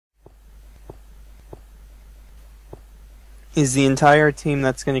Is the entire team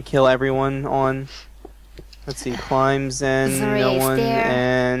that's gonna kill everyone on? Let's see, Climbs and no one,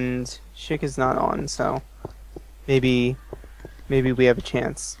 and Schick is not on, so maybe we have a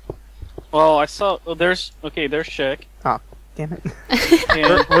chance. Well, I saw. Oh, there's Schick. Oh, damn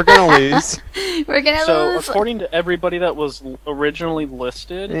it! we're gonna lose. We're gonna lose. So according to everybody that was originally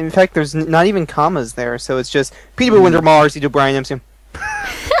listed, in fact, there's not even commas there, so it's just Peter WintherMaw, RC Brian MC.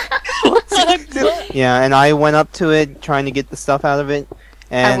 Yeah, and I went up to it trying to get the stuff out of it,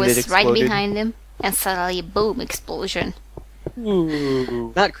 and I was it exploded. right behind him, and suddenly, boom! Explosion.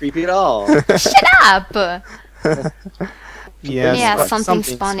 Ooh, not creepy at all. Shut up! Yeah, something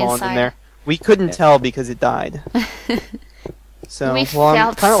spawned inside. in there. We couldn't tell because it died. So, We well, I'm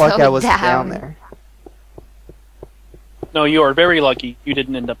felt kind of lucky so I wasn't down. down there. no, you are very lucky you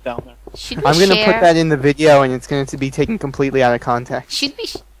didn't end up down there. Should we I'm gonna share? put that in the video, and it's going to be taken completely out of context. Should we?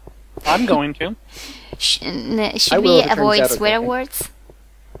 I'm going to. Should we avoid swear words?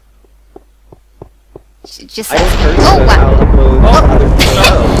 Just I don't curse, oh but wow! I'll upload other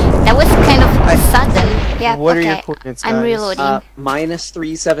videos. That was kind of sudden. Yeah. What are okay. your coordinates, guys? I'm reloading. Minus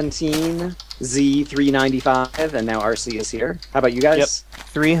 317, Z 395, and now RC is here. How about you guys?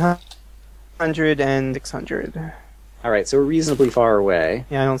 300 and 600. Alright, so we're reasonably far away.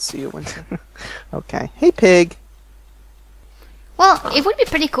 Yeah, I don't see you, Winston. Okay. Hey, Pig! Well, it would be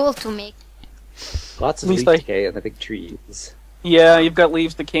pretty cool to make. Lots of At least leaf decay in the big trees. Yeah, you've got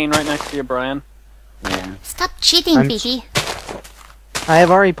leaves decaying right next to you, Brian. Yeah. Stop cheating, I'm Piggy! I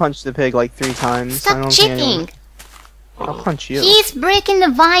have already punched the pig like 3 times. I Stop don't see anyone- cheating! I'll punch you. He's breaking the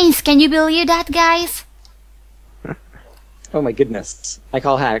vines. Can you believe that, guys? Oh my goodness. I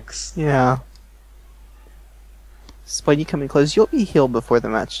call hacks. Yeah. Spidey coming close. You'll be healed before the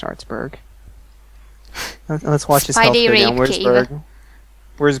match starts, Berg. Let's watch his health Spidey go down. rape Where's cave. Berg?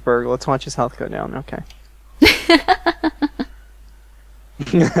 Where's Berg? Let's watch his health go down. Okay.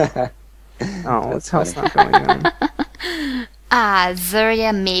 Oh, his health's not going down.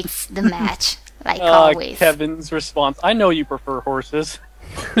 Zarya makes the match, like always. Kevin's response. I know you prefer horses.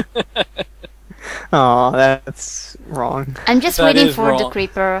 Oh, that's wrong. I'm just That waiting is for wrong. a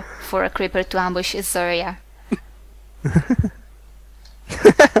creeper to ambush Zarya.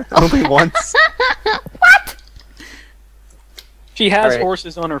 Only once. What? She has Alright.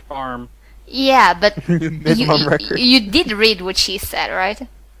 horses on her farm. Yeah, but Minimum record. you did read what she said, right?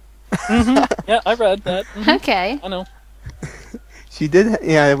 Yeah, I read that. Mhm. Okay. I know. She did.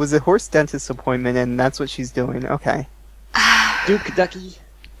 Yeah, it was a horse dentist appointment, and that's what she's doing. Okay. Duke Ducky.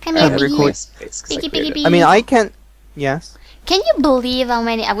 Come here, Every Piggy. course- Piggy, Piggy, Piggy. I mean, I can't. Yes. Can you believe how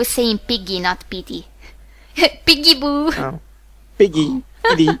many? I was saying Piggy, not Pity. Piggy Boo. Oh. Piggy.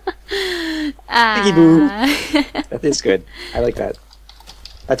 Piggy. Piggy Boo. That is good. I like that.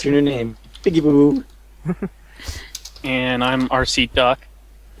 That's your new name. Piggy Boo. And I'm RC Duck.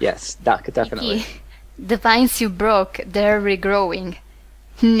 Yes, Duck, definitely. Piggy. The vines you broke, they're regrowing.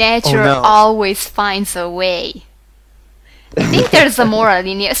 Nature Oh, no. always finds a way. I think there's a moral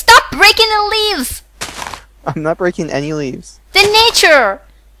in here. Stop breaking the leaves! I'm not breaking any leaves. The nature!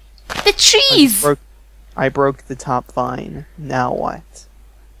 The trees! I broke the top vine. Now what?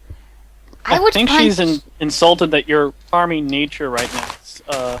 I would think punch... she's insulted that you're farming nature right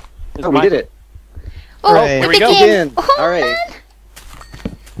now. Oh, we did it. Oh, Right. we Here we go. begin! Again. Oh, Alright. man.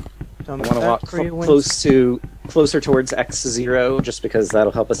 Don't I want to walk closer towards X0, just because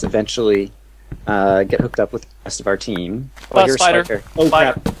that'll help us eventually get hooked up with the rest of our team. Oh, here's Spider. Oh,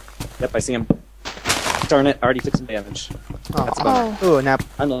 Spider. crap. Yep, I see him. Darn it, I already took some damage. That's a bummer. Oh, nap.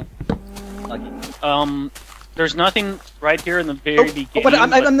 Unlucky. There's nothing right here in the very beginning. But I'm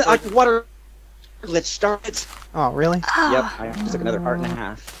but- water glitch, darn it. Oh, really? Yep, I just took another heart and a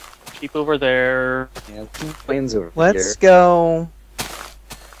half. keep over there. Yeah, 2 planes over Let's here. go.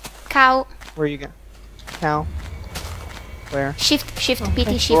 Cow. Where you go? Cow. Where? Shift, shift, Okay.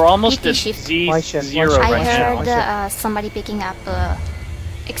 PT, shift, We're almost PT, at shift. Why shift? Z0 Why I right now. heard somebody picking up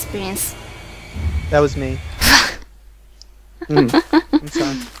experience. That was me. I'm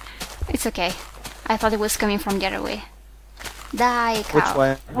sorry. It's okay. I thought it was coming from the other way. Die, cow. Which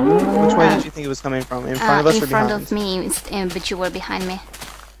way? Which way did you think it was coming from? In front of us in or front behind? of me, but you were behind me.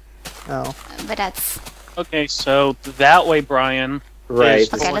 Oh. But that's... Okay, so that way, Brian. Right, is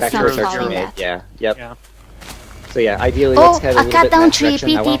this Okay, is let's back not towards our follow teammate. that. Yeah, yep. Yeah. So yeah, ideally Oh, let's head a a little cut bit in down that tree.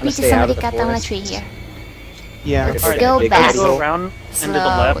 direction. I want to PT, stay out somebody of the cut down a forest. tree here. Yeah. Okay, Let's okay, go okay, back. go. Go around and to the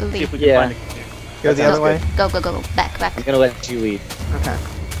left, see if we can Yeah. find a canoe. Go the Sounds other way? Go, go, go, go. Back, back. I'm gonna let you lead. Okay.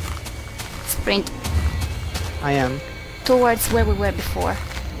 Sprint I am. towards where we were before.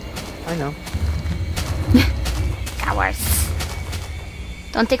 I know. Cowards.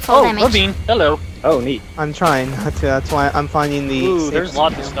 Don't take fall Oh, damage. Ravine. Hello. Oh, neat. I'm trying not to. That's why I'm finding the. Ooh, safe there's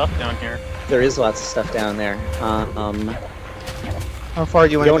lots of zone. stuff down here. There is lots of stuff down there. How far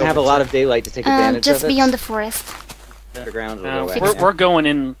do you You want to go? don't have a lot of daylight to take advantage Just of it. beyond the forest. Underground. We're going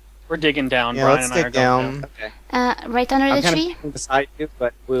in. We're digging down. Yeah, Brian let's and I are dig going down. Okay. Right under I'm the tree. kind of beside you,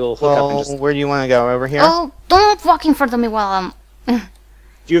 but we'll hook up and Well, just... where do you want to go? Over here? Oh, don't walk in front of me while I'm Do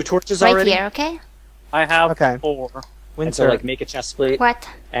you have torches right already? here, okay? I have Okay. 4. And so, Winter. like, make a chest plate, What?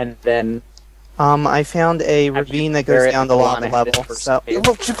 and then... I found a After ravine you that prepare goes it, down the go lava on ahead and level. first So, save.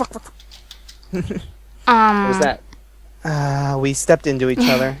 oh, shit, fuck, fuck. What was that? We stepped into each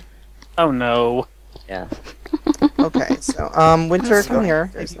other. Oh no. Yeah. Okay, so Winter, come here.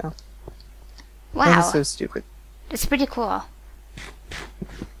 There's no. That is Wow, so stupid. it's pretty cool.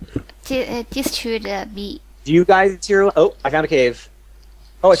 This should be. Do you guys hear... Oh, I found a cave.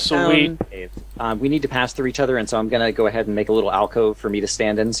 Oh, it's Sweet. found a cave. We need to pass through each other, and so I'm going to go ahead and make a little alcove for me to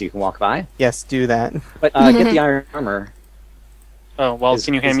stand in so you can walk by. Yes, do that. But get the iron armor. Oh well, Is-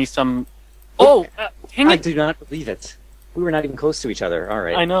 can you hand is- me some? Oh, hang I it. do not believe it. We were not even close to each other. All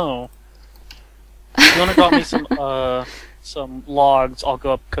right. I know. You wanna drop me some logs? I'll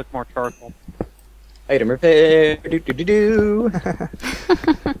go up cook more charcoal. Item repair. Do.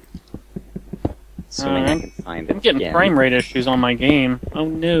 Assuming I can find it. I'm getting again. frame rate issues on my game. Oh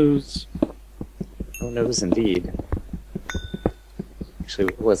noes. Oh, noes indeed. Actually,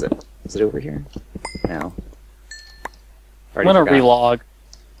 what was it? Was it over here? No. I'm gonna Already forgot. relog.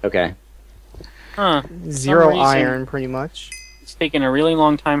 Okay. Huh. Zero reason- iron, pretty much. It's taking a really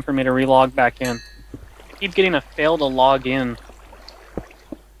long time for me to relog back in. I keep getting a fail to log in.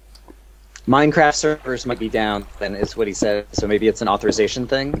 Minecraft servers might be down, then is what he said. So maybe it's an authorization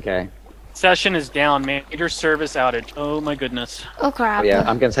thing? Okay. Session is down. Major service outage. Oh my goodness. Oh crap. Oh, yeah,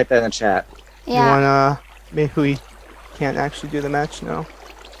 I'm going to type that in the chat. You Yeah. wanna? Maybe we can't actually do the match. No.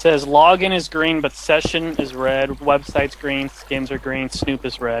 It says login is green, but session is red. Website's green. Skins are green. Snoop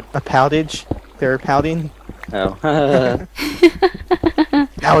is red. A poutage. They're pouting. Oh.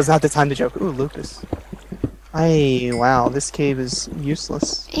 That was not the time to joke. Ooh, Lucas. Wow, this cave is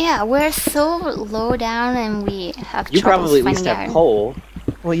useless. Yeah, we're so low down and we have You troubles probably at finding least have iron. coal.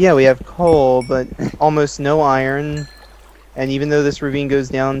 Well, yeah, we have coal, but almost no iron. And even though this ravine goes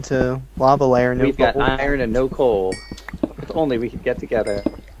down to lava layer, no We've got coal. iron and no coal. If only we could get together.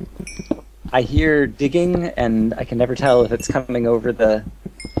 I hear digging, and I can never tell if it's coming over the...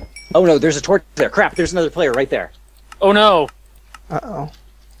 Oh no, there's a torch there. Crap, there's another player right there. Oh no! Uh-oh.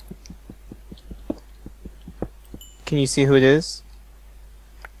 Can you see who it is?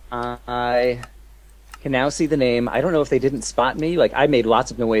 I can now see the name. I don't know if they didn't spot me. Like, I made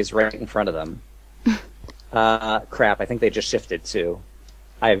lots of noise right in front of them. Crap, I think they just shifted too.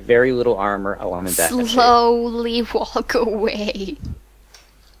 I have very little armor. Oh, I'm in bad shape. Slowly walk away.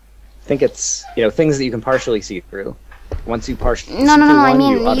 I think it's, things that you can partially see through. Once you partially see No, through I one,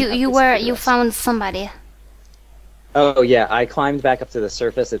 mean automatically you see were the you rest. found somebody. Oh yeah, I climbed back up to the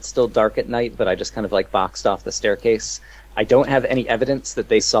surface. It's still dark at night, but I just kind of like boxed off the staircase. I don't have any evidence that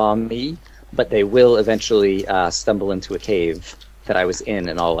they saw me, but they will eventually stumble into a cave that I was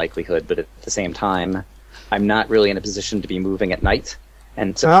in all likelihood. But at the same time, I'm not really in a position to be moving at night.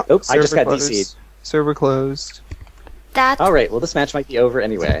 And so, I just server got closed. DC'd. Server closed. That All right, well this match might be over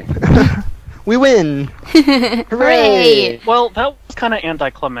anyway. We win! hooray! Well, that was kind of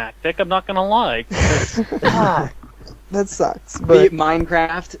anticlimactic. I'm not gonna lie. That sucks. The But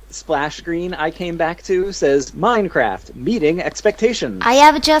Minecraft splash screen I came back to says Minecraft meeting expectations. I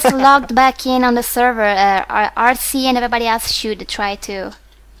have just logged back in on the server. RC and everybody else should try to.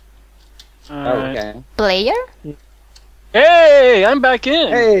 Oh, okay. Player? Hey, I'm back in.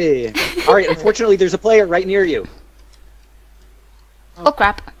 Hey! Alright, unfortunately there's a player right near you. Oh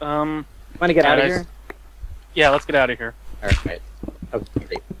crap. Want to get out of guys. here? Yeah, let's get out of here. Alright. Okay,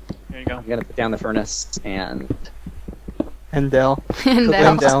 great. There you go. I'm gonna put down the furnace and Endel. And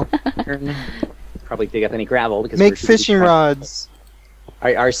then- Endel. probably dig up any gravel because Make we're shooting fishing gravel. rods.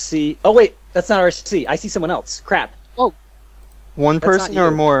 Alright, RC. Oh wait, that's not RC. I see someone else. Crap. One That's not person or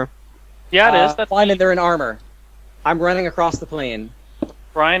you. more? Yeah, it is. That's fine, and they're in armor. I'm running across the plain.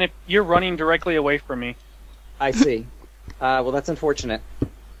 Brian. If you're running directly away from me. I see. Well, that's unfortunate.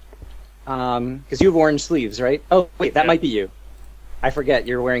 Because you have orange sleeves, right? Oh, wait, that Yeah. might be you. I forget,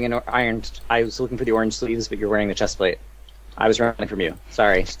 you're wearing an iron... I was looking for the orange sleeves, but you're wearing the chest plate. I was running from you.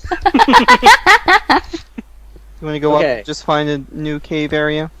 Sorry. You want to go Okay. up, just find a new cave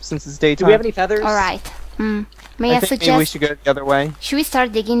area, since it's Do daytime? we have any feathers? Alright. May I, I think suggest? maybe we should go the other way. Should we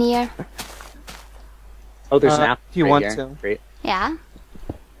start digging here? Oh, there's an apple do you right want here. to? Great. Yeah.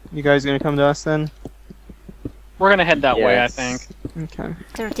 You guys gonna come to us then? We're gonna head that way, I Yes. think. Okay.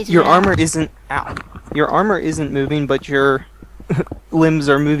 32 Your now. armor isn't out. Your armor isn't moving, but your limbs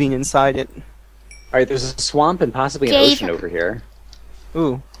are moving inside it. All right, there's a swamp and possibly an Cave. ocean over here.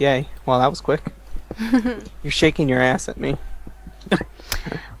 Ooh, yay! Well, that was quick. You're shaking your ass at me.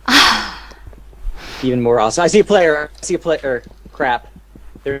 Even more awesome. I see a player. I see a player. Crap.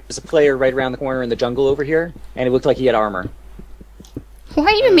 There's a player right around the corner in the jungle over here, and it looked like he had armor. Why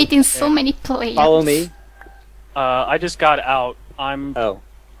are you meeting so many players? Follow me. I just got out. I'm Oh.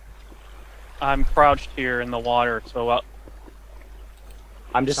 crouched here in the water, so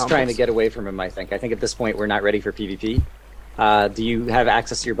I'm just trying to get away from him, I think. I think at this point we're not ready for PvP. Do you have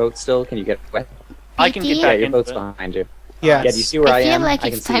access to your boat still? Can you get away? I can get Yeah, Yeah, back your into boat's it. behind you. Yes. Yeah, do you see where I, I feel am? like I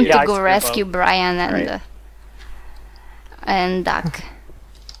it's can see time you. Yeah, to I go see the rescue boat. Brian Right. and Duck.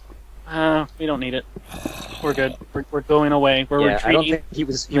 We don't need it. We're good. We're going away. We're Yeah, I don't retreating. think he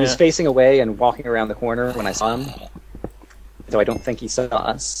was Yeah. facing away and walking around the corner when I saw him. So I don't think he saw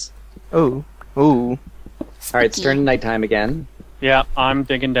us. Oh. Ooh. Alright, it's turning nighttime again. Yeah, I'm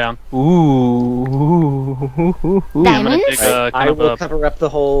digging down. Ooh. I'm gonna dig Diamonds? kind I of will a cover up the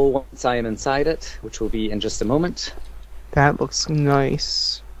hole once I am inside it, which will be in just a moment. That looks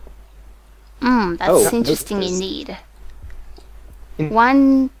nice. That's Oh, interesting this is- indeed. In-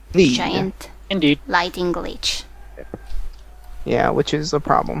 One Indeed. giant Indeed. lighting glitch. Yeah, which is a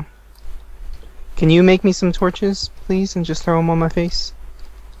problem. Can you make me some torches, please, and just throw them on my face?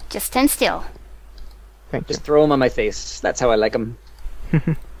 Just stand still. Thank you. Just throw them on my face. That's how I like them.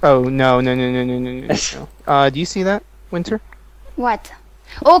 Oh, no. Do you see that, Winter? What?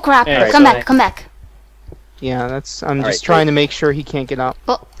 Oh crap! Hey, come so- back, come back. Yeah, that's. I'm All just right, trying great. to make sure he can't get up.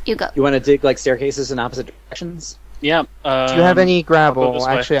 Oh, you go. You want to dig like staircases in opposite directions? Yeah. Do you have any I'll go gravel? this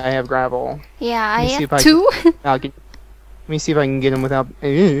way. Actually, I have gravel. Yeah, Let I me see if I have two. Let me see if I can get him without.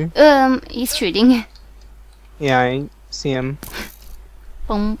 He's shooting. Yeah, I see him.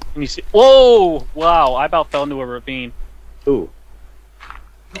 Boom. Can you see? Whoa! Wow! I about fell into a ravine. Ooh.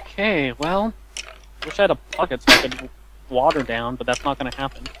 Okay. Well, wish I had a bucket so I could water down, but that's not gonna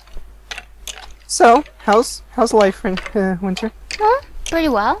happen. So, how's life, Winter? Huh? Pretty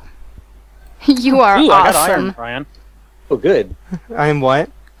well. You are Ooh, I got iron, awesome. Brian. Oh, good. I am what?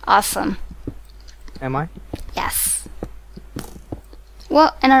 Awesome. Am I? Yes.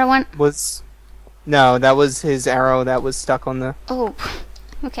 Well, another one. No, that was his arrow that was stuck on the. Oh.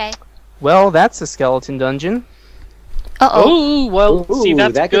 Okay. Well, that's a skeleton dungeon. Uh-oh. Oh well. See, Ooh,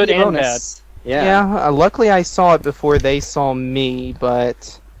 that's that could good be a and bad. bonus. Yeah. Yeah, luckily I saw it before they saw me,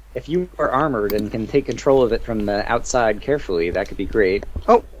 but. If you are armored and can take control of it from the outside carefully, that could be great.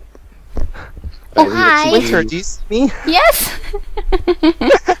 Oh. But Oh, I leave it to hi. you. Winter, do you see me? Yes.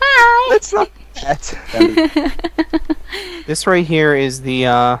 Hi. That's not that. This right here is the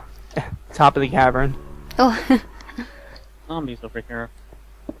top of the cavern. Oh, Zombies over here.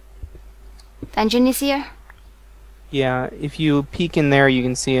 dungeon is here. Yeah, if you peek in there, you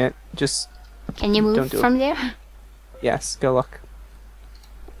can see it. Just Can you Don't move do it. from there? yes, go look.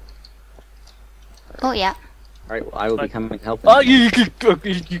 Oh yeah. Alright, well, I will be coming to help. Oh, you.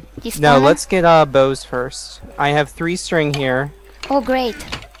 This No, corner? let's get bows first. I have 3 string here. Oh great.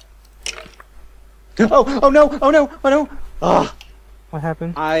 Oh no! Oh no! Oh no! Oh, What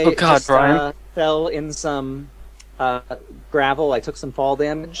happened? I Oh, God, just, Brian. fell in some gravel. I took some fall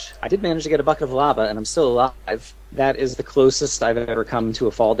damage. I did manage to get a bucket of lava, and I'm still alive. That is the closest I've ever come to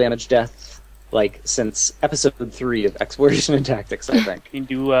a fall damage death, like since episode 3 of Exploration and Tactics, I think. Can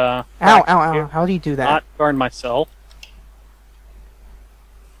do Ow, ow, ow. How do you do that? not guard myself.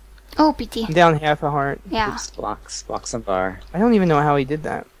 Oh pity. I'm down half a heart. Yeah. Oops, blocks and bar. I don't even know how he did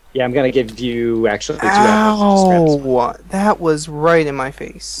that. Yeah, I'm gonna give you actually 2 apples and scraps. Ow! That was right in my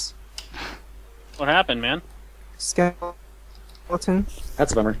face. What happened, man? Skeleton.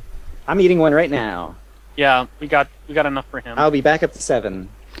 That's a bummer. I'm eating one right now. Yeah, we got enough for him. I'll be back up to 7.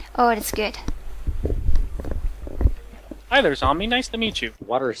 Oh, that's good. Hi there, zombie. Nice to meet you.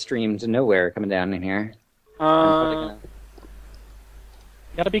 Water streamed nowhere coming down in here. I'm probably gonna...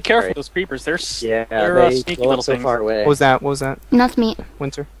 Gotta be careful Right. with those creepers. They're Yeah, they're they sneaky go little up so things. far away. What was that? What was that? Not me.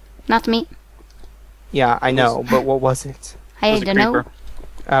 Winter? Not me. Yeah, I know, but what was it? It I was a don't know. creeper.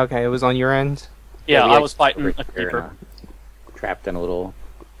 Okay, it was on your end. Yeah, we I got was fighting over a here, creeper. Trapped in a little...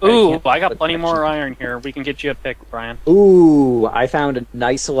 Ooh, can't I got put plenty more connection. iron here. We can get you a pick, Brian. Ooh, I found a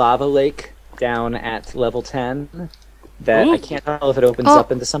nice lava lake down at level 10 that Ooh. I can't tell if it opens Oh,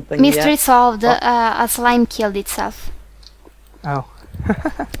 up into something Mystery yet. solved. A slime killed itself. Oh.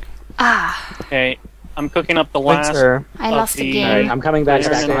 Ah, Okay, I'm cooking up the last. Winter. I Of lost the- again. Alright, I'm coming back Iron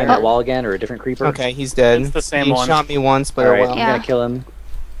behind and- that wall again, or a different creeper. Okay, he's dead. It's the same he one. shot me once, but Alright, oh well. I'm Yeah. gonna kill him.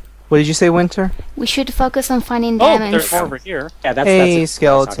 What did you say, Winter? We should focus on finding Oh, diamonds. there's more over here. Yeah, that's Hey, that's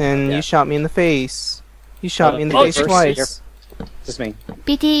skeleton, yeah. you shot me in the face. You shot me in the oh, face first, twice. Just me.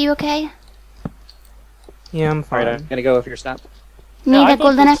 BT, you okay? Yeah, I'm fine. Alright, I'm gonna go if you're stopped. Need Yeah, a I'd like to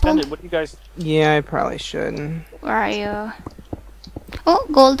golden extend apple? it. What do you guys? Yeah, I probably should. Where are you? Oh,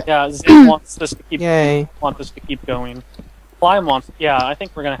 gold. Yeah, Zane wants this to keep. Yay. Want this to keep going. Climb wants. Yeah, I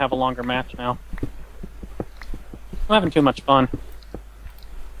think we're gonna have a longer match now. I'm having too much fun.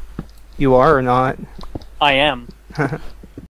 You are or not? I am.